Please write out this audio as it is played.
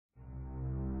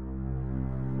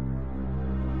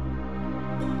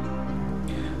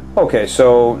Okay,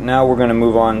 so now we're going to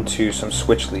move on to some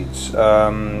switch leads.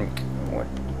 What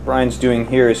Brian's doing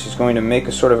here is he's going to make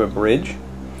a sort of a bridge,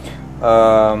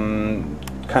 kind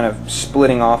of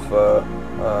splitting off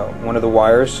one of the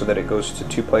wires so that it goes to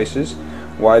two places.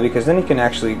 Why? Because then he can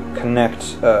actually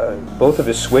connect both of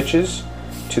his switches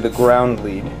to the ground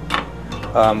lead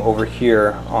over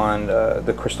here on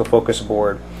the crystal focus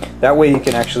board. That way he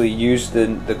can actually use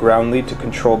the ground lead to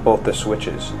control both the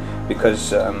switches.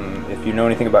 Because if you know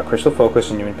anything about crystal focus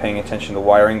and you've been paying attention to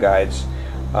wiring guides,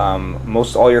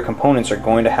 most all your components are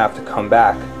going to have to come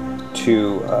back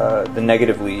to the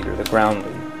negative lead or the ground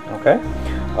lead. Okay.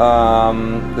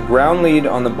 The ground lead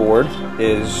on the board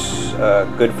is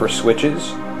good for switches,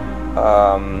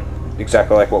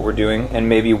 exactly like what we're doing, and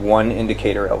maybe one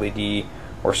indicator LED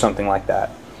or something like that.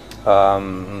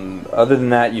 Other than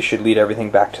that, you should lead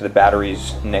everything back to the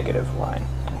battery's negative line.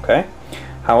 Okay.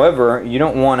 However, you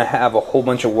don't want to have a whole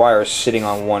bunch of wires sitting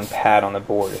on one pad on the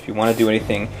board. If you want to do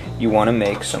anything, you want to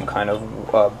make some kind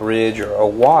of bridge or a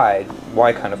Y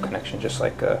kind of connection, just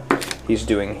like he's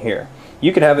doing here.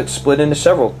 You could have it split into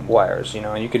several wires, you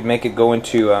know, and you could make it go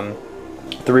into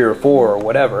 3 or 4 or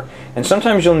whatever. And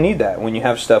sometimes you'll need that when you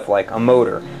have stuff like a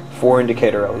motor, 4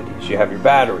 indicator LEDs, you have your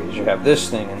batteries, you have this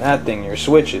thing and that thing, your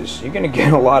switches. You're going to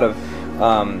get a lot of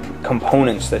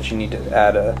components that you need to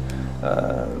add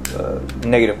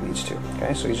negative leads to.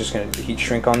 Okay, so he's just going to heat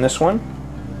shrink on this one.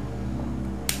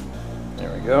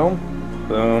 There we go.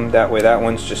 Boom. That way that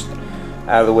one's just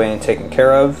out of the way and taken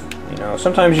care of. You know,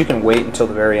 sometimes you can wait until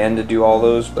the very end to do all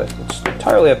those, but it's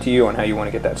entirely up to you on how you want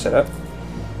to get that set up.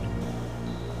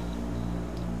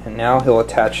 And now he'll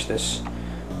attach this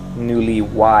newly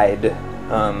wide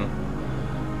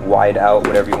out,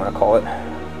 whatever you want to call it,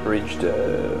 bridged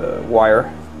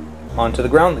wire onto the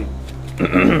ground lead.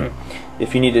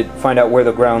 If you need to find out where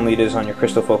the ground lead is on your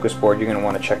crystal focus board, you're going to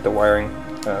want to check the wiring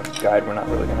guide. We're not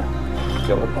really going to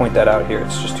be able to point that out here.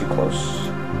 It's just too close.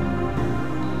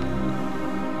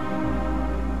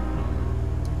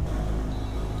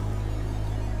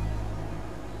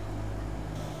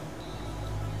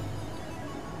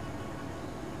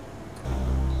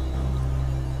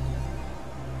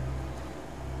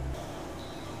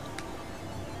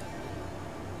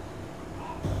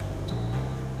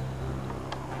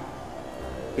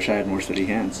 Wish I had more steady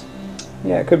hands.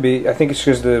 Yeah, it could be. I think it's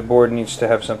because the board needs to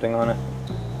have something on it.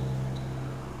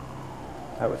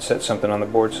 I would set something on the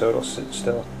board so it'll sit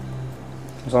still.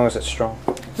 As long as it's strong.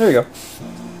 There we go.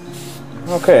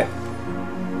 Okay.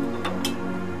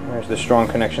 There's the strong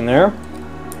connection there.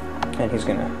 And he's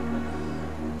going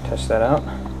to test that out.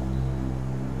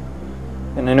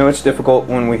 And I know it's difficult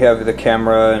when we have the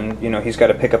camera and, you know, he's got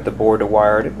to pick up the board to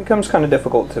wire it. It becomes kind of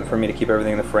difficult for me to keep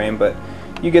everything in the frame, but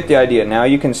you get the idea. Now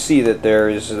you can see that there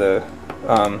is the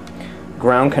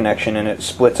ground connection and it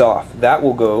splits off. That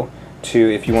will go to,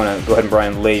 if you want to go ahead and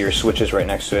Brian lay your switches right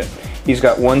next to it. He's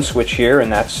got one switch here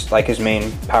and that's like his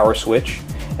main power switch.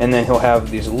 And then he'll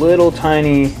have these little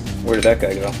tiny, where did that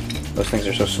guy go? Those things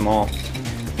are so small.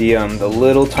 The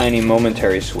little tiny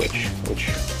momentary switch, which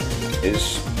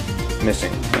is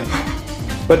missing.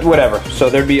 But whatever, so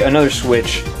there'd be another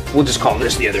switch, we'll just call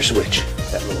this the other switch,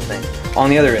 that little thing,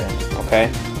 on the other end,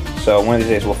 okay? So one of these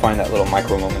days we'll find that little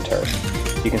micro momentary.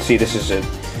 You can see this is a,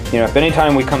 you know, if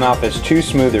anytime we come out as too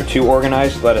smooth or too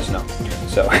organized, let us know.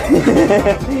 So,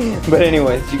 but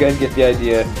anyways, you guys get the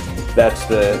idea. That's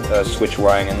the switch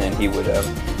wiring, and then he would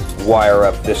wire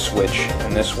up this switch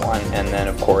and this one, and then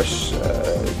of course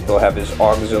he'll have his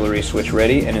auxiliary switch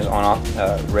ready and his on-off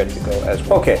ready to go as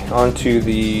well. Okay, on to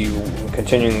the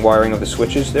continuing wiring of the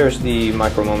switches. There's the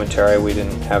micro momentary. We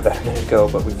didn't have that a minute ago,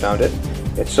 but we found it.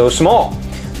 It's so small,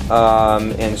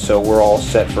 and so we're all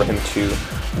set for him to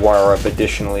wire up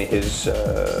additionally his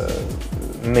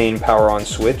main power on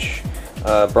switch.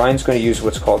 Brian's going to use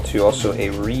what's called also a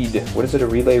reed. What is it? A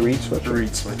relay reed switch? A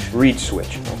reed switch. Reed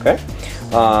switch. Okay.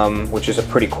 Which is a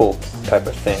pretty cool type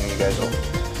of thing. You guys will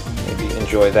maybe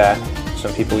enjoy that.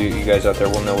 Some people, you guys out there,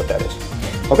 will know what that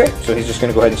is. Okay. So he's just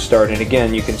going to go ahead and start. And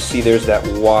again, you can see there's that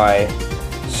Y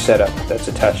setup that's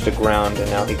attached to ground, and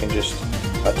now he can just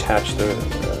attach the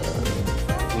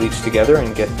leads together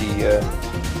and get the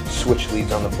switch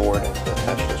leads on the board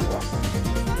attached as well.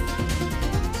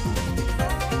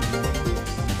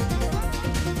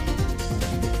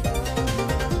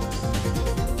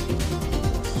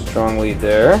 Strong lead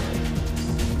there,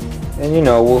 and you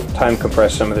know, we'll time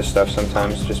compress some of this stuff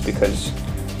sometimes, just because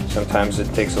sometimes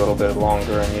it takes a little bit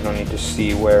longer and you don't need to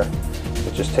see where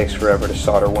it just takes forever to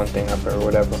solder one thing up or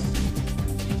whatever.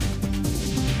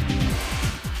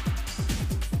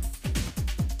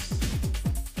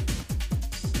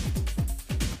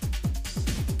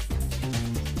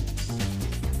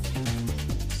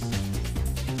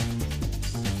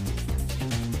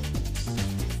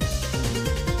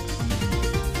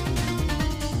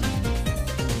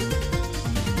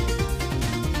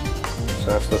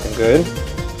 So that's looking good.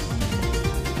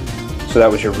 So that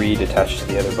was your reed attached to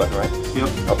the other button, right?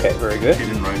 Yep. Okay, very good.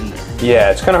 Hidden right in there.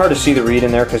 Yeah, it's kind of hard to see the reed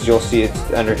in there because you'll see it's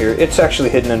under here. It's actually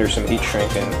hidden under some heat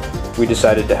shrink, and we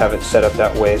decided to have it set up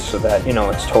that way so that, you know,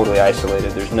 it's totally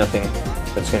isolated. There's nothing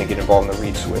that's going to get involved in the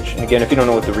reed switch. And again, if you don't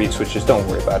know what the reed switch is, don't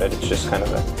worry about it. It's just kind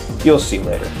of a, you'll see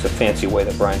later. It's a fancy way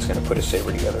that Brian's going to put his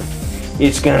saber together.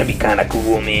 It's going to be kind of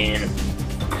cool, man.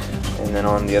 And then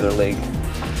on the other leg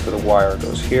for the wire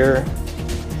goes here.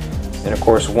 And of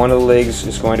course, one of the legs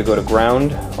is going to go to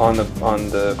ground on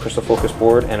the crystal focus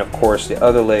board, and of course the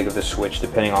other leg of the switch,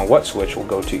 depending on what switch, will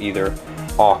go to either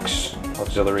aux,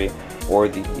 auxiliary, or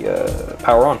the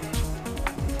power on.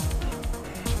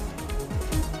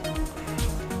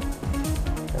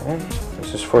 Okay.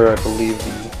 This is for, I believe,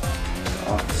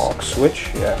 the aux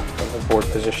switch. Yeah, from the board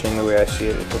positioning, the way I see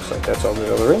it, it looks like that's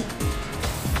auxiliary.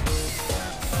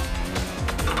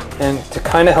 And to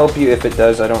kind of help you if it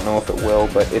does, I don't know if it will,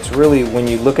 but it's really, when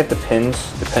you look at the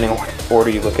pins, depending on what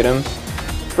order you look at them,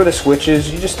 for the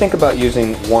switches, you just think about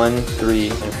using 1, 3,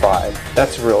 and 5.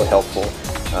 That's really helpful.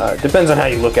 Depends on how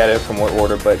you look at it from what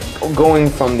order, but going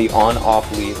from the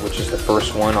on-off lead, which is the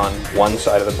first one on one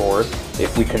side of the board,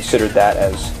 if we considered that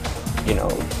as, you know,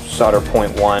 solder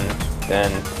point 1, then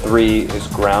 3 is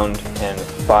ground and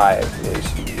 5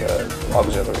 is the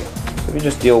auxiliary. So if you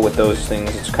just deal with those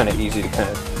things, it's kind of easy to kind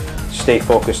of stay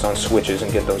focused on switches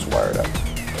and get those wired up.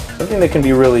 Something that can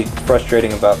be really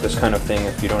frustrating about this kind of thing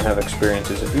if you don't have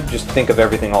experience is if you just think of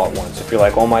everything all at once. If you're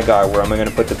like, oh my god, where am I going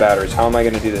to put the batteries? How am I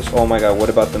going to do this? Oh my god, what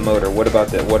about the motor? What about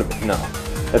that? No,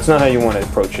 that's not how you want to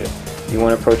approach it. You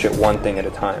want to approach it one thing at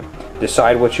a time.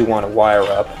 Decide what you want to wire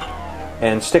up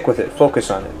and stick with it.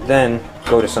 Focus on it. Then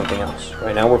go to something else.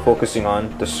 Right now we're focusing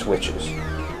on the switches.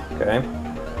 Okay?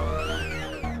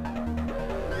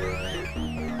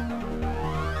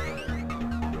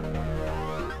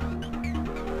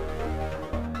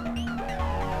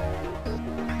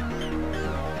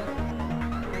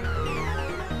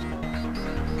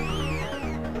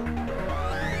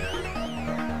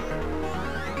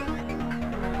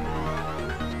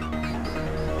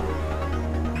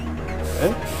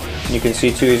 You can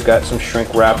see too, he's got some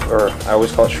shrink wrap, or I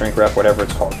always call it shrink wrap, whatever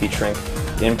it's called, heat shrink,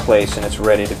 in place, and it's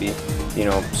ready to be, you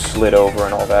know, slid over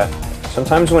and all that.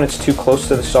 Sometimes when it's too close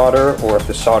to the solder, or if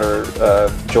the solder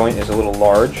joint is a little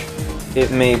large,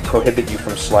 it may prohibit you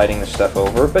from sliding the stuff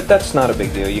over, but that's not a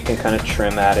big deal. You can kind of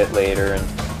trim at it later, and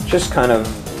just kind of,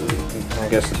 I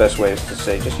guess the best way is to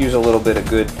say, just use a little bit of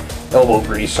good elbow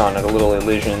grease on it, a little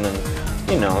elision, and,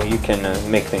 you know, you can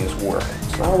make things work.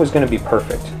 It's not always going to be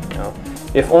perfect, you know.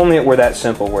 If only it were that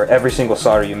simple, where every single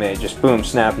solder you made, just boom,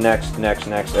 snap, next, next,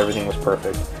 next, everything was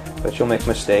perfect. But you'll make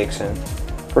mistakes, and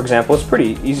for example, it's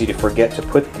pretty easy to forget to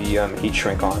put the heat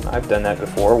shrink on. I've done that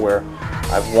before, where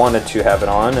I've wanted to have it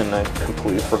on and I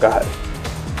completely forgot.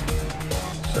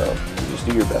 So you just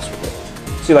do your best with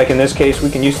it. See, like in this case, we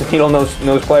can use the needle nose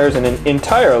pliers in an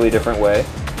entirely different way,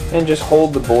 and just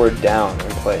hold the board down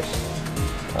in place.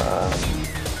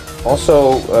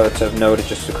 Also, to note, it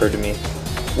just occurred to me,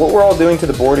 what we're all doing to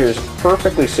the board here is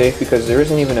perfectly safe because there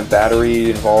isn't even a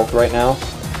battery involved right now.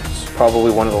 It's probably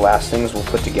one of the last things we'll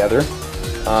put together.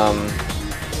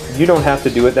 You don't have to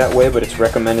do it that way, but it's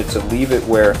recommended to leave it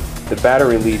where the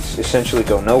battery leads essentially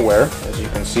go nowhere, as you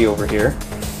can see over here.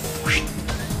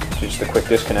 Just a quick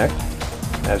disconnect,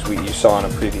 as you saw in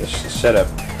a previous setup.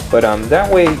 But that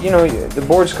way, you know, the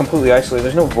board's completely isolated.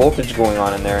 There's no voltage going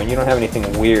on in there, and you don't have anything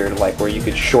weird like where you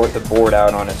could short the board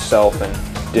out on itself and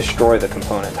destroy the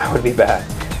component. That would be bad.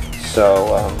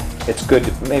 So it's good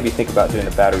to maybe think about doing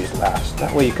the batteries last.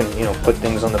 That way you can, you know, put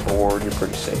things on the board. You're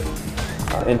pretty safe.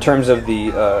 In terms of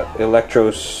the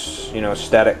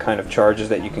static kind of charges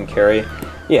that you can carry,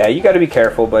 yeah, you got to be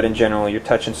careful. But in general, you're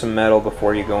touching some metal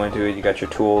before you go into it. You got your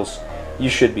tools. You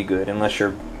should be good, unless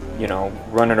you're, you know,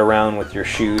 running around with your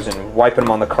shoes and wiping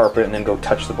them on the carpet and then go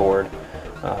touch the board.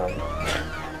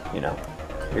 You know,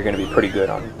 you're going to be pretty good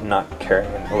on not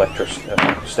carrying an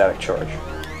electrostatic charge.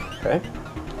 Okay.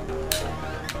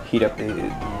 Heat up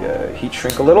the heat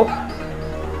shrink a little.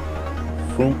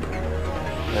 Foomp.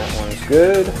 That one's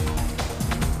good.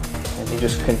 And you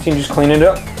just continue cleaning it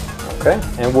up. Okay.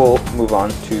 And we'll move on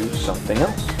to something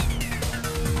else.